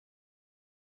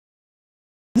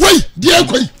Wait, dear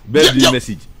boy. Birthday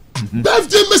message.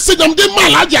 Birthday message. I'm the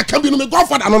man. I can't be no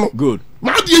godfather. No. Good.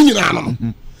 My dear, you know.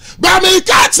 But me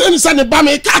catch and say, but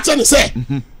me catch and say.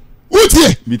 What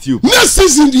here? With you. Next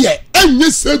season there, and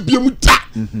you say be muta.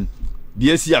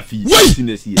 Yes, ya fi. Wait.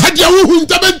 Had you who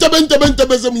teben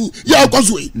ya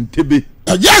kozwe. Ntebe.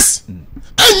 Yes. And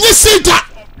you say that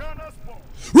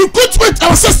recruitment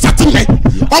our starting like.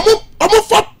 Omo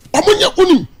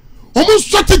unim. Omo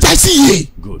strategize ye.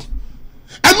 Good.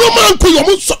 And no man could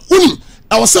omo unim.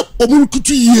 I was say omo recruit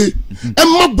ye. And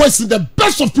my boys the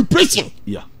best of preparation.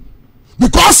 Yeah.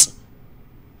 Because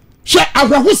she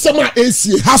abrahu sama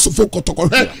AC house of Kotoko.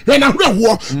 When I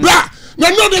hear bra. Na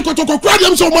no de Kotoko kra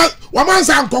dem so man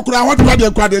say kokora what do they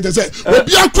kra dey say.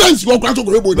 Obi a friends go kra to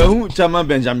go ebo. Hu chairman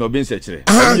Benjamin Obin sekire.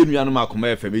 Abi enu anu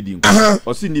akoma FM di nko.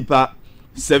 O si nipa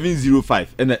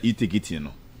 705 and e ticket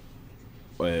no.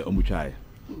 Omutwae.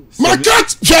 My cat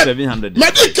 700.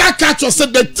 Medical catcher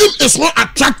said the team is not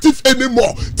attractive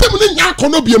anymore. Team ni nya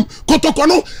kono biem Kotoko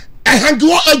no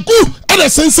hangiwo egu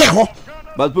and sense ho.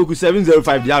 But poku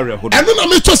 705 ya re ho. And na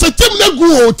me to say team na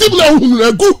gu o team na hu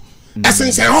na egu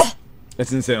sense ho.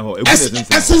 Sense ho.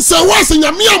 Sense ho asenya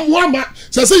amuama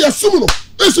say yasum no.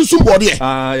 Esu sum body e.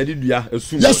 Ya di dua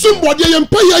esum. Yasum body e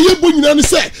mpa ya ye bo nyina ne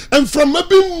say and from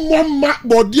maybe mama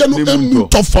body no em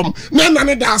to fam na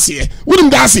ne daase e wonim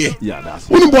daase e ya daase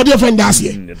wonim body fan daase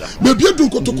e be bi du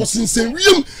Kotoko sinsen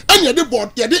wiem anya de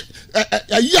body ye de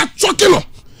ya choke no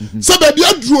so be bi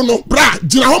aduro no bra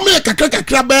gina ho me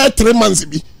kakra be 3 months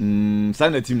bi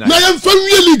sign the team na ya mfa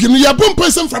wie league no ya bom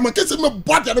person from a case me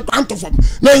body de kwanto fam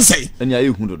na nsay anya ye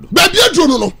hu dodo be bi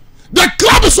aduro no the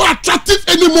club is so attractive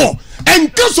anymore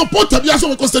and can support the bias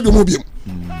of stadium obium.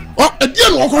 Oh,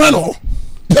 again, walk around.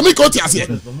 Let me go to Asia.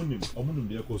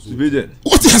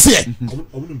 What is here?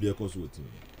 I wouldn't be a cause with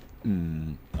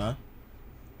him. I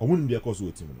wouldn't be a cause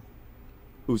with him.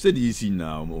 Who said you see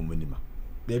now, Omonima?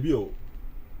 There be a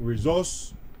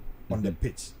resource on the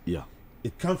pitch. Yeah.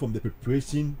 It comes from the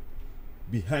preparation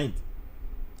behind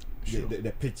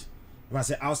the pitch. If I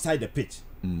say outside the pitch.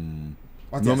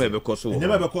 No me because so.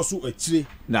 Never because so a tree.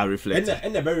 Now reflect.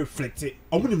 And very reflected.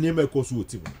 I wouldn't name a cause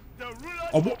with him.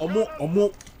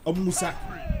 Musa,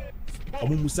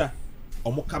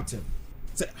 captain.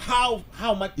 Say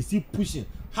how much is he pushing?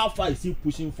 How far is he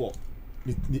pushing for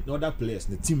the other players,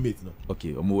 the teammates? No.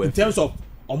 Okay. In terms of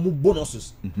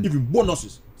bonuses, even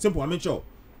bonuses. Simple. I mention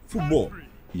football.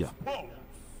 Yeah.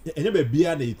 And you be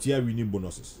na etua winning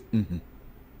bonuses. You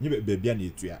be na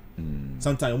etua.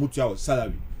 Sometimes you mutua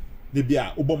salary. They be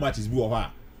a obo matches be over.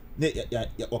 Ne ya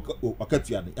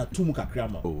wakatua ya tumu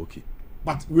kakra ma. Oh, okay.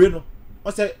 But we know. I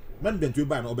say man been to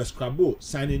buy no obe scrabble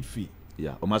signing fee.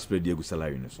 Yeah, o must spread the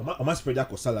salary no. O must spread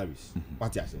that salaries.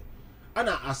 What you say? And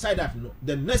aside that no,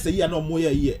 the next year no more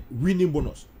year winning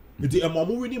bonus. The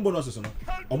winning bonuses no.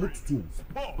 Omo tutu.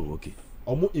 Oh, okay.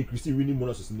 Omo increasing winning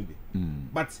bonuses no dey.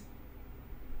 But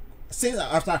since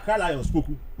after Accra Lions spoke,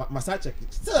 must I check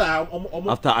still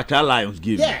after Accra Lions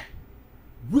game. Yeah.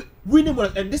 Winning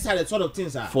bonus, and this are the sort of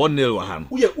things 4-0 wahan.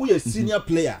 We a senior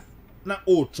player. Now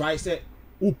try say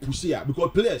push here because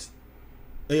players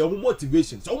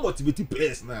motivation. So motivated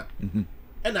players now.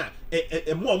 And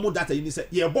more data you need say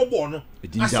bobo no.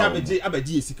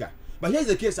 Abeji sika. But here's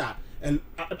the case I think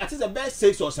the best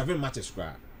 6 or 7 matches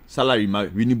salary ma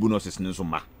winning bonuses no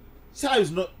ma. Salary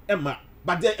is not Emma.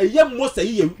 But the year most a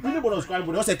year winning bonus crime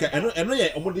bonus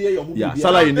yeah,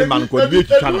 salary ni man ko be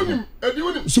twa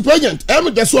super agent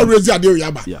that's what raise there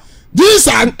yaba. Yeah. This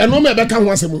and no me be kan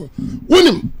wasem.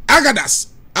 Wonim Agadas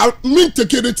I mean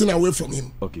take everything away from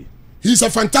him. Okay. He's a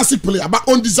fantastic player but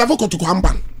undeserved Kotoko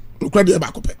amban. Credit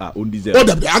back up. Undeserved. Oh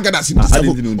the Agadas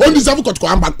undeserved Kotoko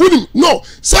amban. Wonim no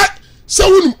say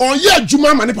wonim on ye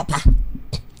juma mane papa.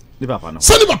 Ni papa no.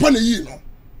 Say ni papa na yi no.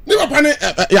 Ni papa ne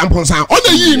yamponsan on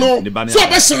the yi no so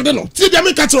be sende no ti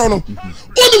dem ka kire no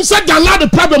onim say Danlad the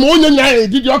problem on nya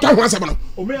did you kan ho asem no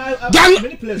me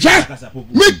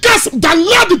gas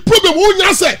Danlad the problem on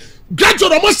nya say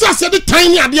graduate almost say the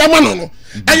tiny ade ama no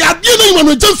e ya de na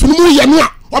no je funu mu ye no a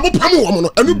obopam wo mo no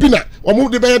enu bi na wo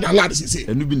de be Danlad sisi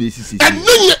enu bi na sisi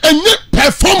enye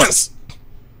performance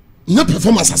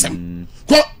asem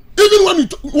even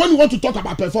when you want to talk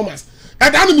about performance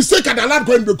and that mistake that Danlad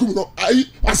going to come no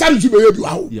I started to be able to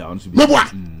no boy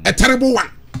a terrible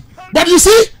one but you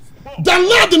see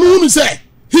Danlad no who say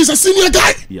he's a senior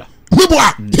guy yeah no boy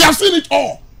he has seen it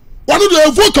all one of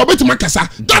the vocal bit makasa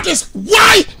that is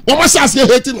why one say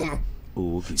hating no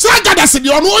oh okay so Agadas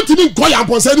the on want me go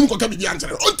am say him ko ka bi answer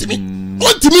on me and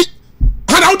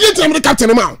I didn't tell the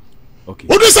captain now okay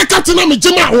what do say captain am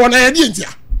jema won na dey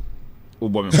ntia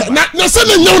na say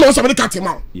na nyaw na so be captain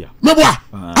ma me boa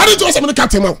I didn't want to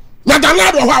captain ma na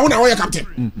Danlad ho na wo captain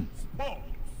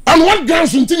and what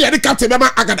grounds until you the captain be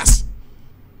Agadas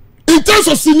in terms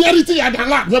of seniority ya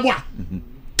Danlad me boa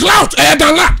clout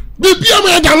Danlad be bia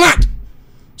me Danlad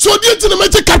so the thing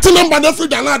make captain number na free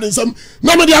Danlad in some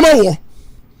na me dey am wo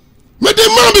me dey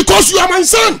man because you are my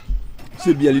son.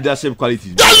 Say be a leadership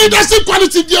quality. That leadership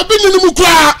quality dey be ni mu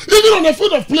kra even on the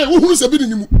field of play who say be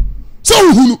ni mu so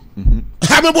who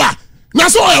ha me boa na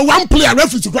so one player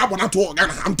referee to grab on that to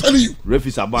Ghana I'm telling you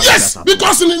referees are bad. Yes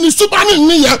because in super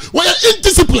ni here we are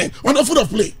indisciplined on the field of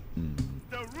play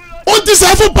on this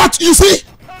every part you see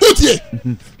put here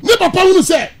ne papa who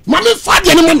say mama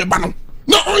father ni me ba no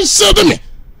na on shield me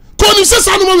ko ni say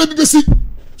sanu mo be si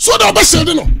so that be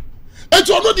shield no et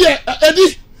you know there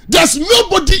Eddie there's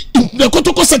nobody in the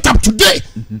Kotoko setup today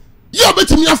you are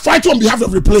betting me fight on behalf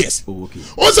of the players.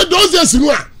 Also those days you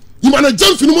know you man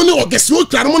jump in money or guess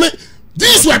what money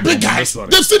these were big guys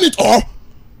they've seen it all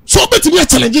so betting me a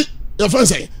challenge your friend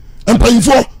say I'm paying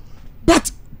for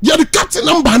but you're the captain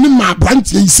number in my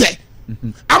branch he say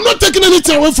I'm not taking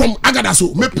anything away from Agadas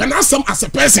so me pronounce him as a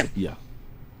person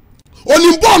on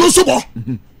him born also but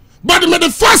me the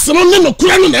first no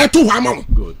kula no to hama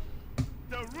good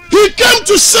he came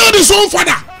to serve his own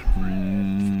father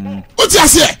what you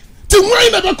say to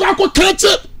win the catch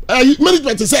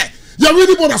management say you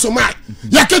really born as a man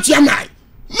you catch your mind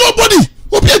nobody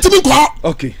will be to me call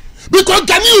okay because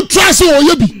can you try so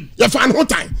you be you find whole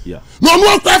time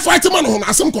no cry fight man on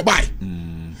asem ko buy e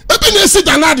be na si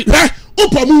Danlad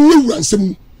upamu wura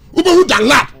nsem ubehu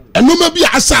Danlad enoma bi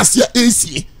asase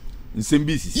AC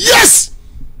nsembisi yes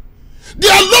there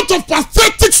are a lot of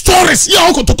pathetic stories here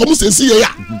on Kotoko say here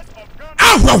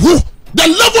the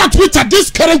level at which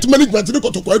this current management in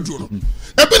Kotoko adro e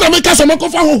be na make some ko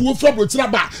fa ho from Brotira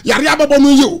ba yare ababo no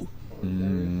ye o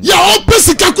ya o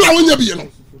pesika kura wonya bi no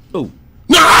oh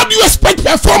now how do you expect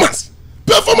performance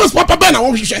papa ben na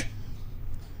wo hwehwe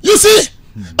you see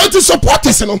it is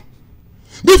supporters no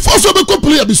before so be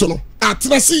player bi so no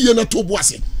atrasi ye na to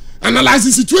boase analyze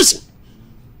the situation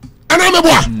and I'm a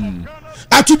boy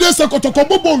at today's Kotoko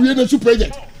bobo we na super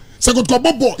agent Kotoko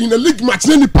bobo in a league match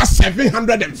nearly past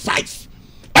 705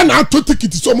 and I to take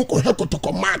it so mo ko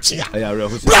Kotoko match here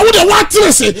bra wo dey what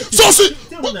say so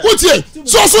what here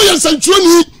so yen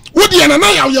century wo dey na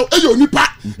ya e yo nipa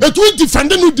e to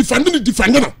defend no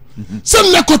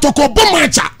say na Kotoko bo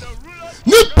match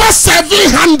nipa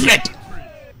 700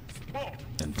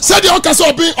 say the okase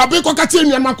obi ko kati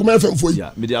enu na kuma FM for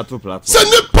yeah media to platform say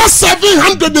nipa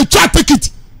 700 the chat take it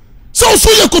so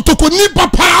ye Kotoko nipa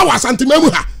power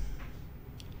santimamu ha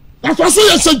that's why so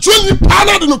ye century nipa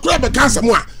na de no kura be cancer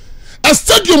mo a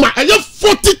stadium a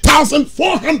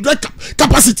 40,400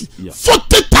 capacity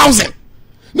 40,000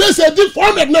 they say this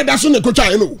 400 na that's on the coach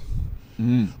I know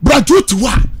Braju to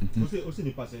what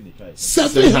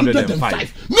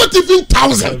 705 not even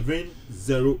 1,000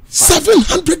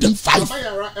 705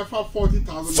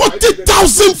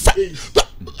 40,000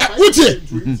 what here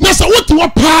na so what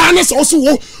pa na so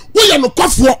wo ya no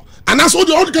kwafo and so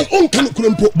the all can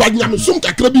kurempo but nyame sum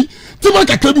kakra bi tima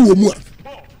kakra bi wo mu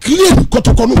clear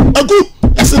Kotoko no agu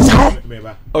esensa ho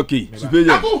okay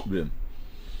superior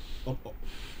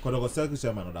Kotoko circle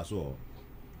chairman on that so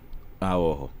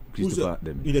Christopher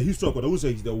in the history of Kotoko who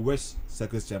is the worst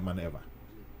circle chairman ever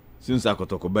since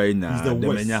Kotoko by na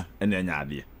demenya enya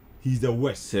ade he's the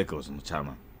worst circles no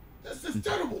chairman this is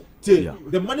terrible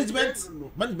the management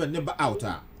never out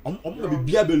be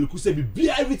bia be look say be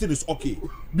bia everything is okay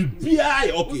be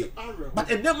bia okay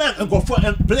but and the man and go for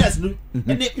players no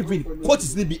and even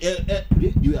coaches be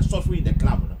you are suffering in the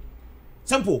club no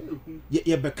simple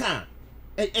ye beka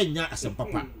enya asem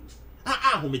papa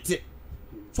homete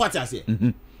so what I say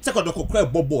second the cry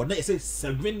bobo na say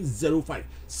 705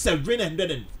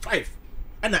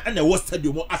 and I was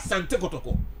stadium Asante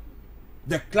Kotoko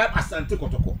the club Asante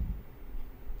Kotoko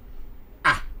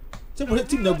say what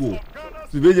team na go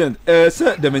Civilian,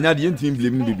 sir, the Menadian team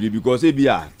blaming because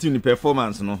ABR team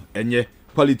performance no enye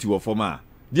quality of former.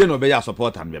 Dear no be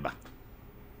support and beba.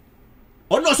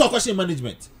 On no so question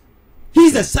management.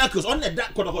 He's a circus on the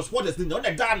Kotoko supporters thing on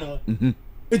the dano.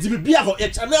 It will be a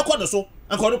channel corner so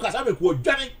and Kotoko have a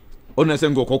Johnny. On the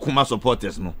same go Kuma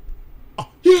supporters no.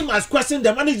 He must question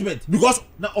the management because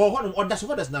now or the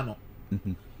supporters now.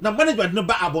 Now management no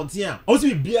ba abontia.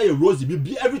 Also be a rosy,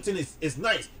 be everything is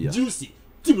nice, juicy.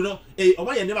 Team no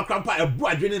omo ye never crampa e bro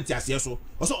adwene ntiase so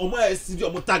so omo ye CD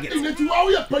omo target in the how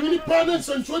you panini panel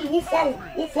century who foul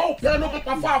pen no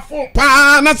papa for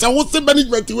pa na say wo se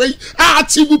management wey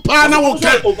achieve pa na wo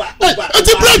kan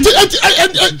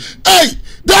hey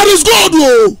there is God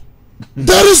oh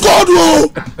There is God.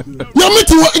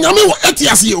 Nyame wo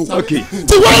etiase o. Okay.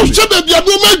 Ti wa hwe bia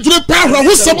no ma dure pa ahwa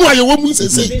ho semu aye wo mu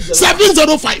sese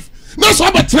 705. Na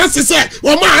so ba trance say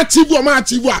wo ma achieve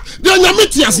a. Dey nyame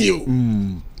tiase o.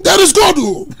 There is God.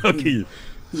 Okay.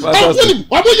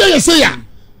 What do you say ya?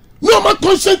 No man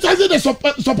conscientizing the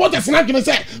supporters na gina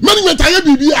say management aye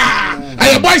bibia.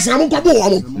 Aye boys na mo kwabo wo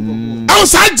mo.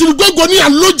 Outside the go ni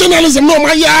and low journalism no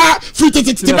man ya free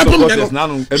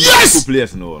yes.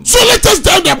 Players no. So let us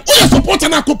tell them who are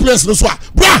supporting our players no so.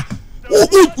 Bra,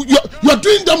 you're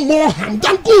doing them more harm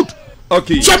than good.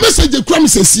 Okay. So message the crime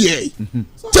says here.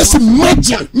 Just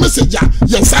imagine message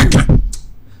yensaka.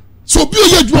 So be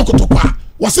ye do Kotoko.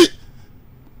 Was it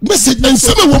message and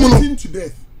some woman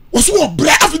was what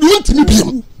bra after you want to be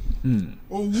him.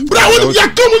 Bra when you are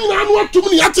coming and what to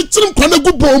me at the time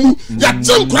go bomb ya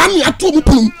time kran ya to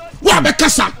mu wa be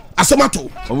kasa asemato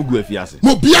omugu afiase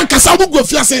mo bia kasa omugu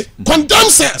afiase condemn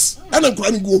says and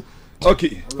kran go.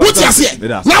 Okay. What you say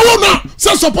now no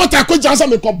say supporter ko jansa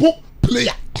me ko bo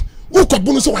player wo ko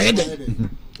bo no so wa ye den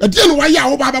e dia no wa ya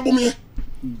wo ba bo me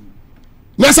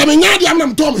na sa me nya dia na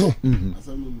mto me ho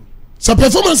sa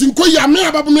performance ko ya me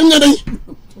aba bo me nya den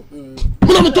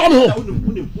mo na mto me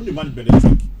ho man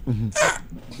benefit.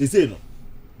 They say no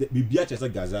the bibia chesa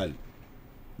Gazali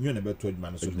you never told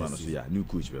man so yeah new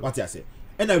coach. What I say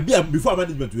and I be before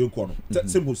management we call no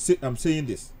simple I'm saying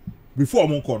this before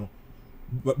mon call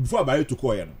before I to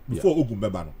call before Ogun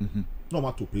beba no no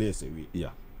want to play say we yeah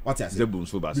what I say Zebu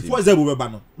so bad before Zebu beba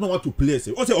no want to play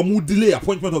say also omu delay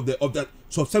appointment of the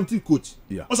substantive coach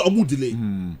yeah also omu delay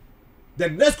the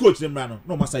next coach them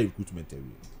no master recruitment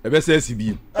we be say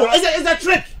CB it's a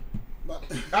trick.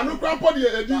 I know grandpa to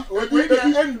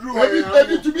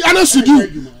be honest with you,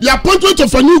 the appointment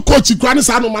of a new coach Kwani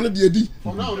Sano man the edi.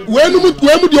 When the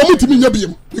omutimi nya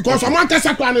biem because I'm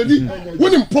kasa Kwani edi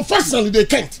when him professionally they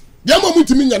can't. The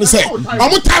omutimi nya say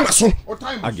omu time aso.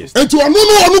 I guess. And to onu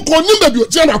ko nyimba bi o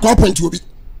tia na ko appoint obi.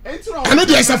 I know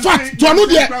there is a fact. To know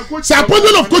there say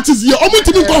appointment of coaches here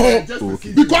omutimi ko ho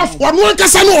because onu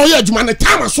kasa no oye adwuma ne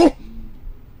time aso.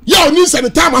 Yeah, oni say the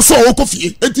time aso wo ko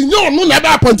fie. Enti nya onu na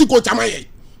ba appoint coach amaye.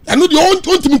 Eno de on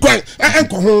timi kwan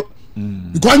enko ho.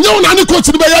 Because nya onu na coach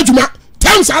ni ba ya adwuma.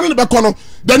 Times are the back on.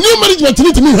 The new management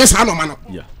need to me hwesa no man.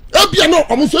 Yeah. Ebia no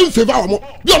omo so in favor omo.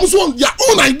 Bi omo so their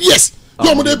own ideas. Bi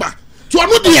omo dey ba. To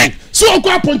anu dey. So on ko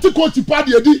appoint coach pa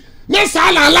dey di. Na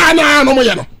sala la na no mo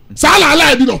ye no. Sala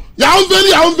la bi no. Ya on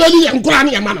veli enkura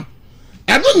na ye ma no.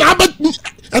 Eno na ba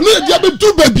eno dey be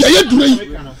do ba bia ye dure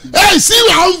yi. Eh see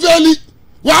we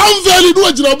on veli do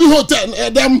agina obi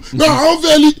hotel dem no on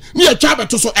veli ni e twa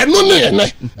beto so eno ne ye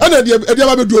ne. Ena dey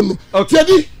ba be do no.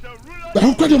 Okay. Okay.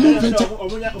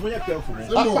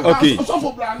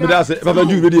 But that's it. Papa,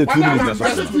 you ready? 2 minutes.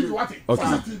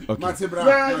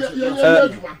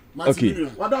 Okay.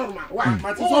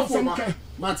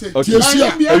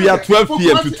 We are 12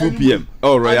 p.m. to 2 p.m.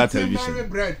 Oh, Royal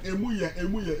Television.